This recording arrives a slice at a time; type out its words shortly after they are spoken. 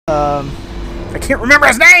I can't remember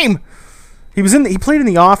his name. He played in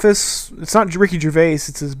The Office. It's not Ricky Gervais.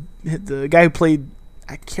 It's the guy who played.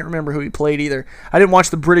 I can't remember who he played either. I didn't watch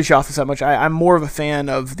the British Office that much. I'm more of a fan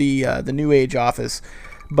of the New Age Office,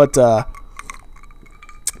 but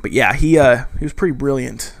yeah, he was pretty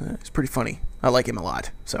brilliant. He's pretty funny. I like him a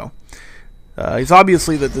lot. So he's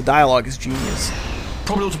obviously the dialogue is genius.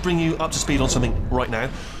 Probably ought to bring you up to speed on something right now.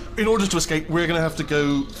 In order to escape, we're going to have to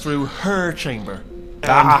go through her chamber.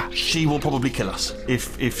 And she will probably kill us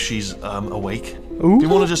if she's awake. Ooh. If you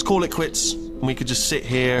want to just call it quits, and we could just sit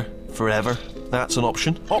here forever, that's an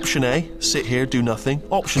option. Option A, sit here, do nothing.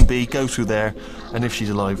 Option B, go through there, and if she's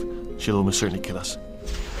alive, she'll almost certainly kill us.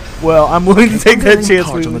 Well, I'm willing to take that chance.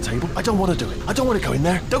 Cards on the table. I don't want to do it. I don't want to go in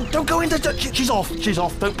there. Don't go in there. She's off. She's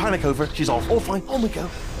off. Don't panic over. She's off. All fine. On we go.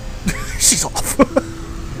 She's off.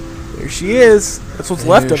 There she is. That's what's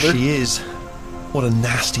left of her. There she is. What a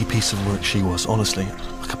nasty piece of work she was, honestly.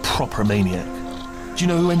 Like a proper maniac. Do you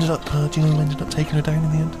know who ended up taking her down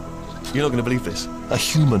in the end? You're not going to believe this. A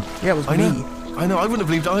human. Yeah, it was me. I know, I wouldn't have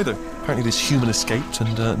believed either. Apparently this human escaped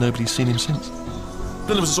and nobody's seen him since. Then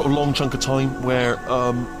there was a sort of long chunk of time where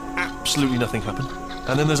absolutely nothing happened.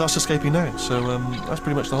 And then there's us escaping now. So that's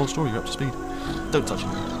pretty much the whole story. You're up to speed. Don't touch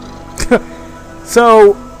him.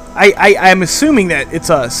 So I'm assuming that it's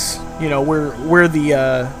us. You know, we're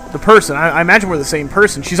the person. I imagine we're the same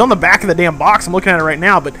person. She's on the back of the damn box. I'm looking at it right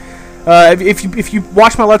now. But if you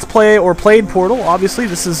watch my Let's Play or played Portal, obviously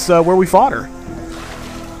this is where we fought her,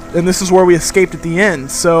 and this is where we escaped at the end.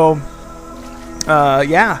 So,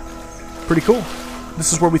 yeah, pretty cool.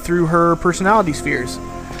 This is where we threw her personality spheres,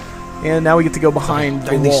 and now we get to go behind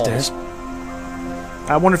the walls. Stairs.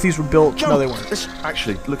 I wonder if these were built. Jump. No, they weren't.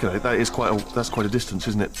 Actually, look at it. That's quite a distance,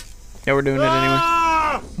 isn't it? Yeah, we're doing it anyway.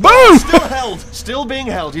 Boom! Still held. Still being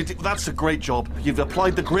held. That's a great job. You've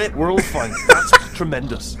applied the grit. We're all fine. That's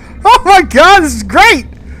tremendous. Oh my god, this is great!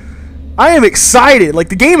 I am excited. Like,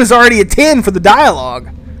 the game is already a 10 for the dialogue.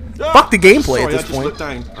 Fuck the gameplay at this point. Looked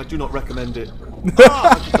down. I do not recommend it.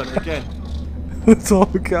 I've just done it again. Oh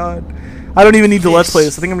god. I don't even need to Let's Play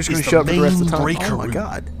this. I think I'm just going to show up for the rest of the time. Oh my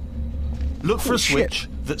god. Look for a switch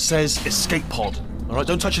that says escape pod. Alright,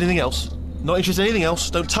 don't touch anything else. Not interested in anything else.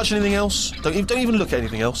 Don't touch anything else. Don't even look at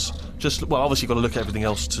anything else. Just, well, obviously you've got to look at everything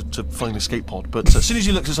else to find the escape pod. But as soon as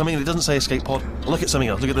you look at something and it doesn't say escape pod, look at something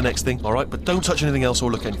else. Look at the next thing, all right? But don't touch anything else or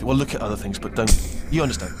look at anything. Well, look at other things, but don't. You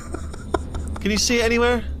understand? Can you see it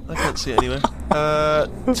anywhere? I can't see it anywhere.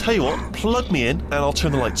 Tell you what, plug me in and I'll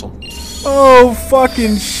turn the lights on. Oh,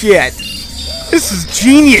 fucking shit. This is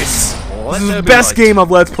genius. Well, this is the best game I've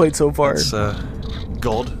Let's Played so far. It's,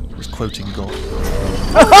 God. He's quoting God.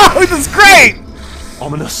 Oh, this is great!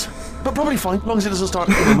 Ominous. But probably fine, as long as it doesn't start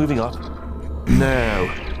moving up. Now.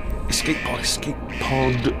 Escape pod.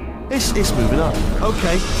 It's moving up.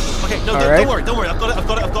 Okay. No, don't worry. I've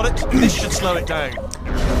got it. This should slow it down.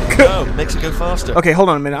 Oh, makes it go faster. Okay, hold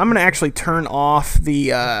on a minute. I'm going to actually turn off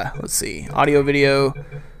the, let's see, audio, video,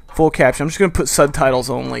 full caption. I'm just going to put subtitles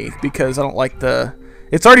only because I don't like the...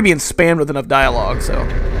 It's already being spammed with enough dialogue, so...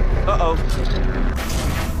 Uh-oh.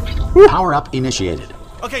 Power up initiated.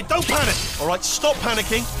 Okay, don't panic. All right, stop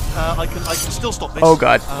panicking. I can still stop this. Oh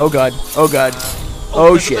god. Oh god. Oh god.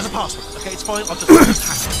 Shit. There's a password. Okay, it's fine. I'll just hack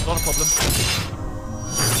it. Not a problem.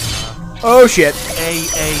 Oh shit. A.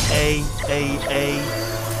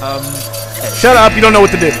 Shut up. You don't know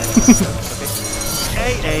what to do. A.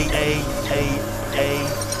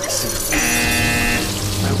 C.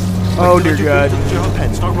 Oh dear God. Do you have a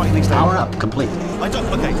pen? Start writing these down. Power up complete. I don't.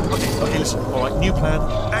 Okay. Listen. All right. New plan.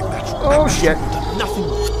 Act natural. Oh shit. Nothing.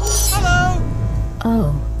 Hello.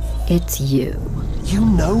 Oh, it's you. You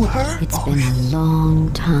know her? It's been a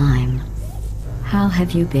long time. How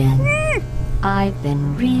have you been? I've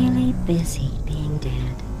been really busy being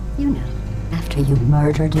dead. You know, after you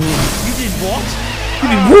murdered me. You did what? You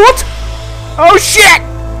did what? Oh shit!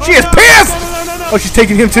 She is pissed! No. Oh, she's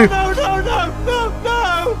taking him too. No.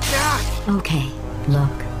 Okay,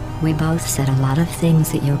 look. We both said a lot of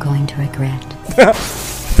things that you're going to regret.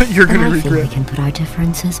 That you're going to I feel regret. we can put our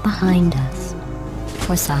differences behind us.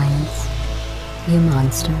 For science. You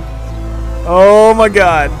monster. Oh my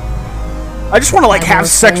god. I just want to like have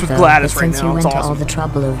sex with Though, Gladys right since now. you It's went to all awesome. the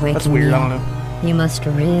trouble of waking That's weird. me I don't up, know. you must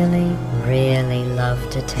really, really love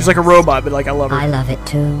to taste. She's like a robot, but like I love her. I love it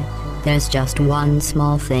too. There's just one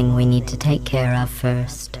small thing we need to take care of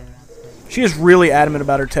first. She is really adamant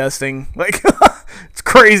about her testing. Like, it's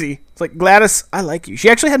crazy. It's like, Gladys, I like you. She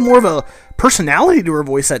actually had more of a personality to her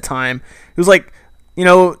voice that time. It was like, you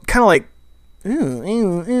know, kind of like, I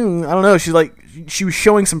don't know. She's like, she was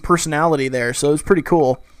showing some personality there, so it was pretty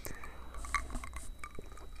cool.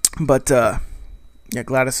 But Yeah,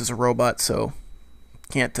 Gladys is a robot, so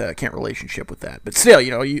can't relationship with that. But still,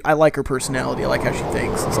 I like her personality. I like how she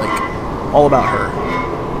thinks. It's like all about her.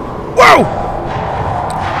 Whoa!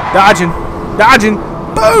 Dodging.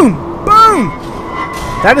 Boom! Boom!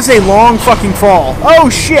 That is a long fucking fall. Oh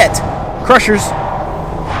shit! Crushers.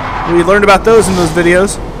 We learned about those in those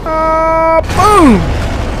videos. Boom!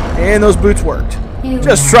 And those boots worked.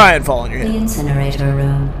 Just try and fall on your The head. incinerator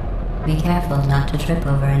room. Be careful not to trip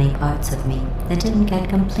over any parts of me that didn't get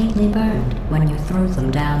completely burned when you threw them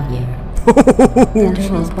down here. The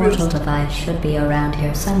dual portal device should be around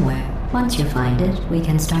here somewhere. Once you find it, we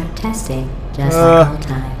can start testing, just like old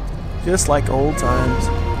times. Just like old times.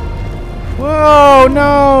 Whoa,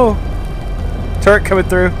 no! Turret coming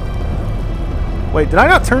through. Wait, did I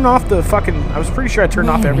not turn off the fucking... I was pretty sure I turned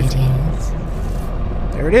off everything. It is.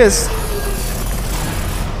 There it is.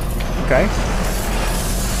 Okay.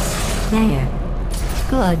 There.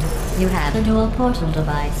 Good. You have a dual portal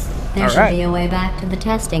device. There should Alright. be a way back to the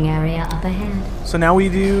testing area up ahead. So now we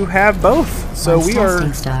do have both. So Once we are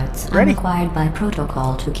testing starts, ready. I'm required by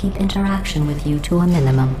protocol to keep interaction with you to a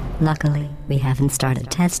minimum. Luckily, we haven't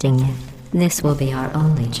started testing yet. This will be our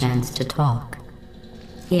only chance to talk.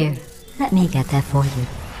 Here, let me get that for you.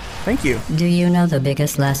 Thank you. Do you know the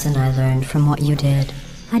biggest lesson I learned from what you did?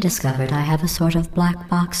 I discovered I have a sort of black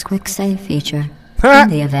box quick save feature. In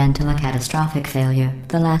the event of a catastrophic failure,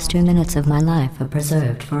 the last 2 minutes of my life are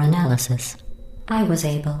preserved for analysis. I was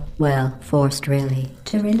able, well, forced really,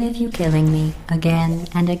 to relive you killing me again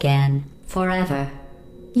and again, forever.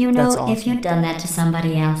 You know, That's awesome. if you'd done that to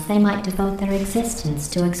somebody else, they might devote their existence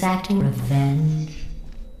to exacting revenge.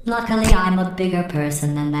 Luckily, I'm a bigger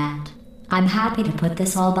person than that. I'm happy to put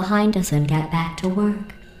this all behind us and get back to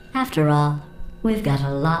work. After all, we've got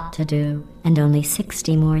a lot to do, and only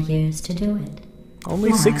 60 more years to do it. Only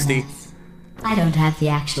More or 60. less. I don't have the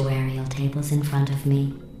actuarial tables in front of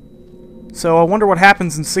me. So I wonder what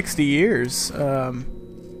happens in 60 years.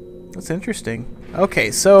 That's interesting.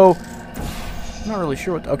 Okay, so I'm not really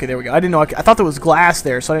sure what. Okay, there we go. I didn't know. I thought there was glass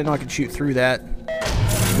there, so I didn't know I could shoot through that.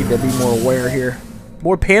 Need to be more aware here.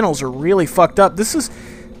 More panels are really fucked up. This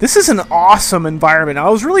is an awesome environment. I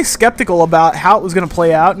was really skeptical about how it was going to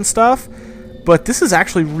play out and stuff, but this is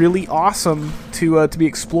actually really awesome to be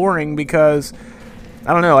exploring because.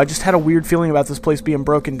 I don't know, I just had a weird feeling about this place being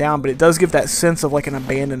broken down, but it does give that sense of like an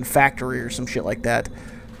abandoned factory or some shit like that,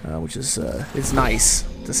 which is nice,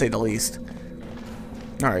 to say the least.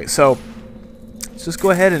 Alright, so let's just go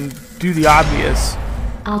ahead and do the obvious.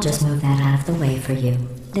 I'll just move that out of the way for you.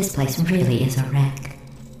 This place really is a wreck.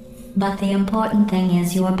 But the important thing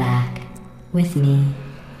is you're back, with me.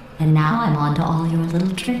 And now I'm on to all your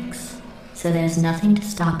little tricks. So there's nothing to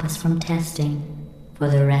stop us from testing for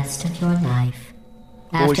the rest of your life.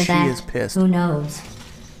 After she that, is pissed. who knows?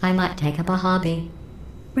 I might take up a hobby.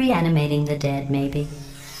 Reanimating the dead, maybe.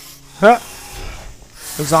 Huh.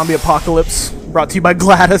 The zombie apocalypse, brought to you by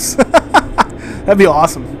Gladys. That'd be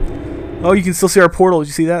awesome. Oh, you can still see our portal. Did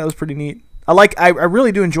you see that? That was pretty neat. I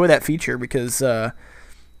really do enjoy that feature because I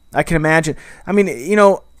can imagine. I mean,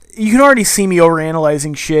 you can already see me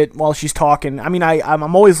overanalyzing shit while she's talking. I mean,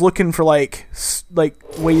 I'm always looking for like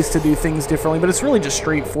ways to do things differently, but it's really just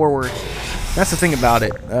straightforward. That's the thing about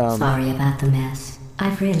it. Sorry about the mess.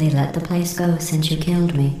 I've really let the place go since you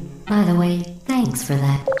killed me. By the way, thanks for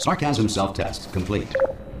that. Sarcasm self-test complete.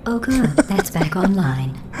 Oh good, that's back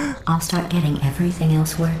online. I'll start getting everything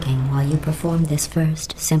else working while you perform this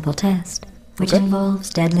first simple test, which involves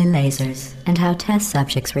deadly lasers and how test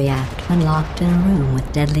subjects react when locked in a room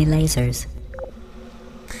with deadly lasers.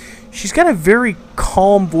 She's got a very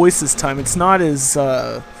calm voice this time. It's not as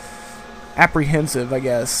apprehensive, I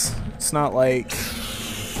guess. It's not like,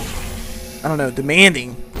 I don't know,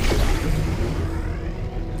 demanding.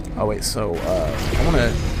 Oh wait, so I want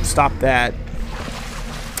to stop that.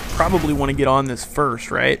 Probably want to get on this first,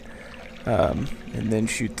 right? And then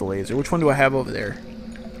shoot the laser. Which one do I have over there?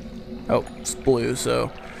 Oh, it's blue,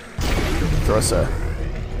 so throw us a...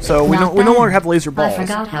 So we no longer have laser balls. I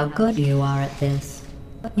forgot how good you are at this.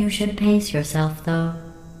 You should pace yourself, though.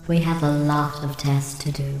 We have a lot of tests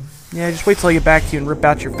to do. Yeah, just wait till I get back to you and rip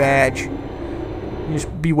out your vag. You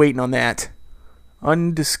just be waiting on that.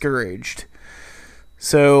 Undiscouraged.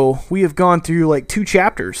 So, we have gone through like 2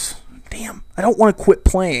 chapters. Damn, I don't want to quit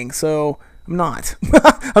playing, so I'm not.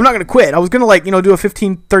 I'm not going to quit. I was going to like, do a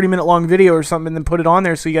 15-30 minute long video or something and then put it on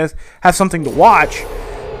there so you guys have something to watch.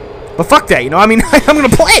 But fuck that, I mean, I'm going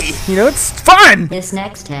to play. It's fun. This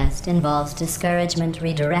next test involves discouragement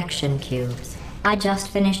redirection cubes. I just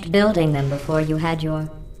finished building them before you had your,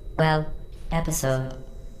 episode.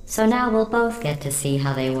 So now we'll both get to see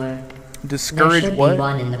how they work. Discourage there should what? Be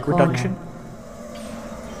one in the corner. Reduction?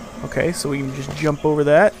 Okay, so we can just jump over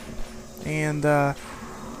that. And,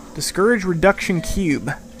 discourage reduction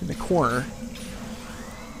cube in the corner.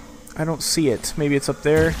 I don't see it. Maybe it's up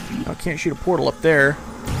there. I can't shoot a portal up there.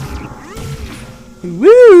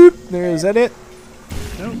 Woo! There, is that it?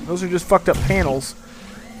 No, those are just fucked up panels.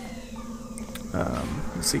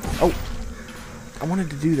 Let's see. Oh, I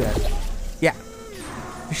wanted to do that. Yeah.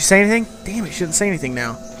 Did she say anything? Damn it, she didn't say anything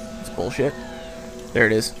now. That's bullshit. There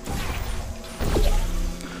it is.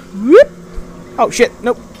 Whoop! Oh shit!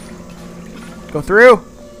 Nope. Go through.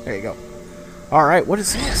 There you go. All right. What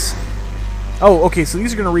is this? Oh, okay. So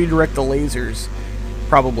these are gonna redirect the lasers,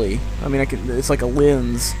 probably. I mean, I can. It's like a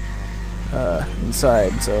lens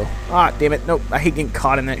inside. So, damn it. Nope. I hate getting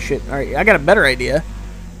caught in that shit. All right. I got a better idea.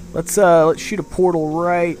 Let's shoot a portal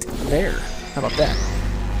right there. How about that?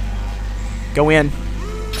 Go in.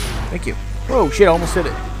 Thank you. Whoa, shit! I almost hit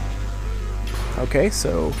it. Okay,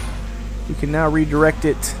 so we can now redirect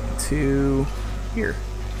it to here.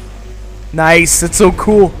 Nice. That's so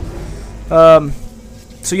cool.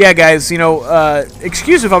 So yeah, guys, you know,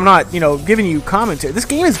 excuse if I'm not, you know, giving you commentary. This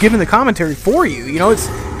game is giving the commentary for you. You know,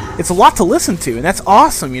 it's a lot to listen to, and that's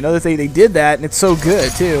awesome. You know that they did that, and it's so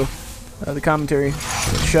good too. The commentary.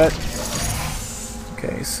 Shut.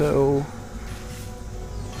 Okay, so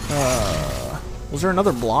was there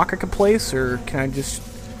another block I could place, or can I just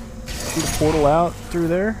shoot a portal out through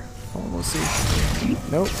there? Hold on, let's see.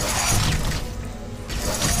 Nope.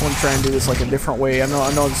 I want to try and do this like a different way. I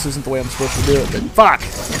know this isn't the way I'm supposed to do it, but fuck!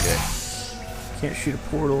 Can't do it. Can't shoot a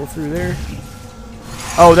portal through there.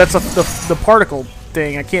 Oh, that's the particle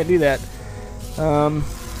thing. I can't do that.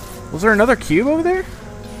 Was there another cube over there?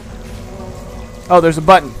 Oh, there's a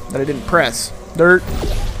button that I didn't press. Dirt.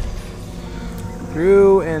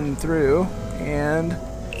 Through and through. And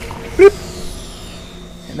boop.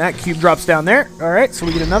 And that cube drops down there. Alright, so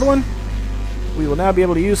we get another one. We will now be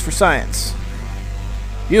able to use for science.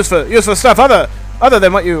 Use for stuff other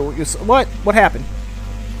than what you what happened?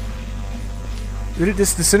 Did it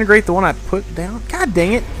just disintegrate the one I put down? God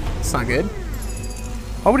dang it. That's not good.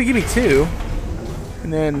 Why would he give me two?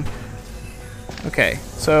 And then okay,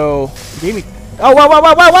 so he gave me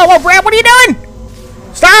whoa, Brad, what are you doing?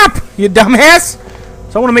 Stop! You dumbass!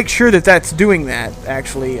 So I want to make sure that that's doing that,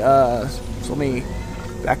 actually. So let me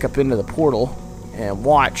back up into the portal and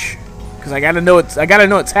watch. Because I gotta know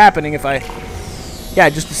it's happening if I... Yeah,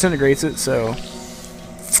 it just disintegrates it, so...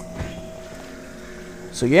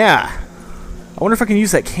 So yeah. I wonder if I can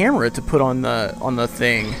use that camera to put on the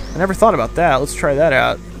thing. I never thought about that. Let's try that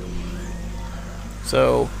out.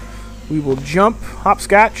 So... We will jump,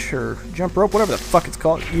 hopscotch, or jump rope, whatever the fuck it's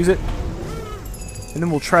called. Use it. And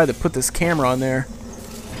then we'll try to put this camera on there.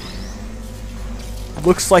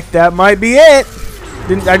 Looks like that might be it.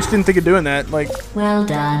 I just didn't think of doing that. Like. Well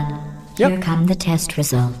done. Yep. Here come the test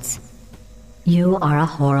results. You are a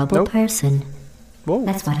horrible person. Whoa.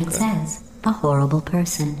 That's what it says. A horrible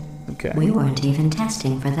person. Okay. We weren't even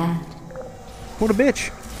testing for that. What a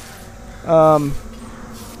bitch. I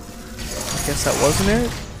guess that wasn't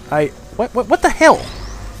it. What the hell?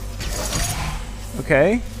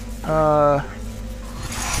 Okay.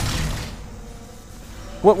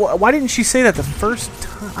 Why didn't she say that the first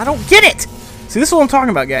time? I don't get it! See, this is what I'm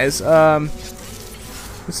talking about, guys.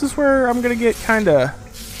 This is where I'm gonna get kinda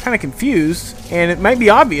confused, and it might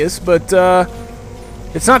be obvious, but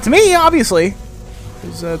it's not to me, obviously,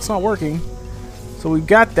 because it's not working. So we've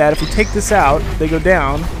got that. If we take this out, they go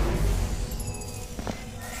down.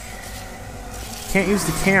 Can't use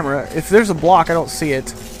the camera. If there's a block, I don't see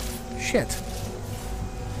it. Shit.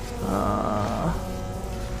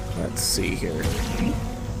 Let's see here.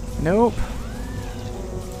 Nope.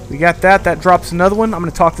 We got that. That drops another one. I'm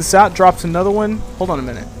going to talk this out. Drops another one. Hold on a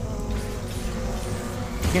minute.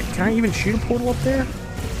 Can I even shoot a portal up there?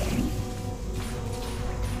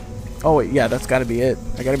 Oh, wait. Yeah, that's got to be it.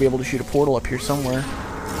 I got to be able to shoot a portal up here somewhere.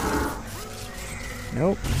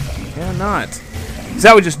 Nope. Yeah, not. Because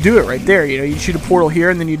that would just do it right there. You know, you'd shoot a portal here,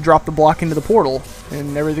 and then you'd drop the block into the portal,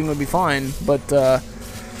 and everything would be fine. But that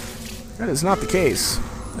is not the case,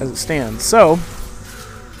 as it stands. So,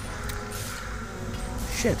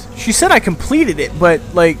 shit. She said I completed it, but,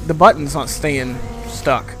 like, the button's not staying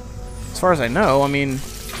stuck. As far as I know, I mean,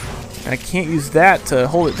 I can't use that to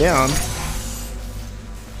hold it down.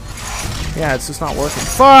 Yeah, it's just not working.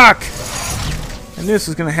 Fuck! I knew this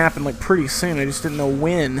was going to happen, like, pretty soon. I just didn't know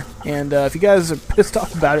when. And if you guys are pissed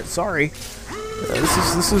off about it, sorry.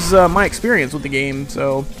 This is my experience with the game,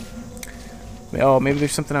 so... Oh, maybe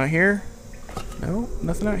there's something out here? No,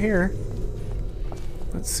 nothing out here.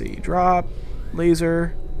 Let's see. Drop.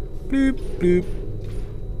 Laser. Bloop, bloop.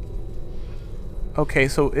 Okay,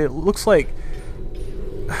 so it looks like...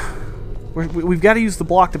 We've got to use the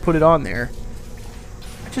block to put it on there.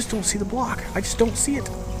 I just don't see the block. I just don't see it.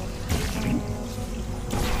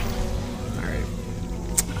 Alright.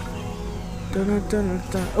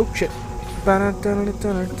 Oh, shit. I'm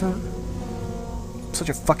such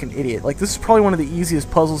a fucking idiot. Like, this is probably one of the easiest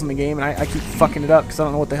puzzles in the game, and I keep fucking it up because I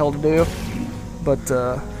don't know what the hell to do. But,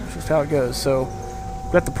 it's just how it goes. So,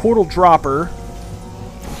 we got the portal dropper.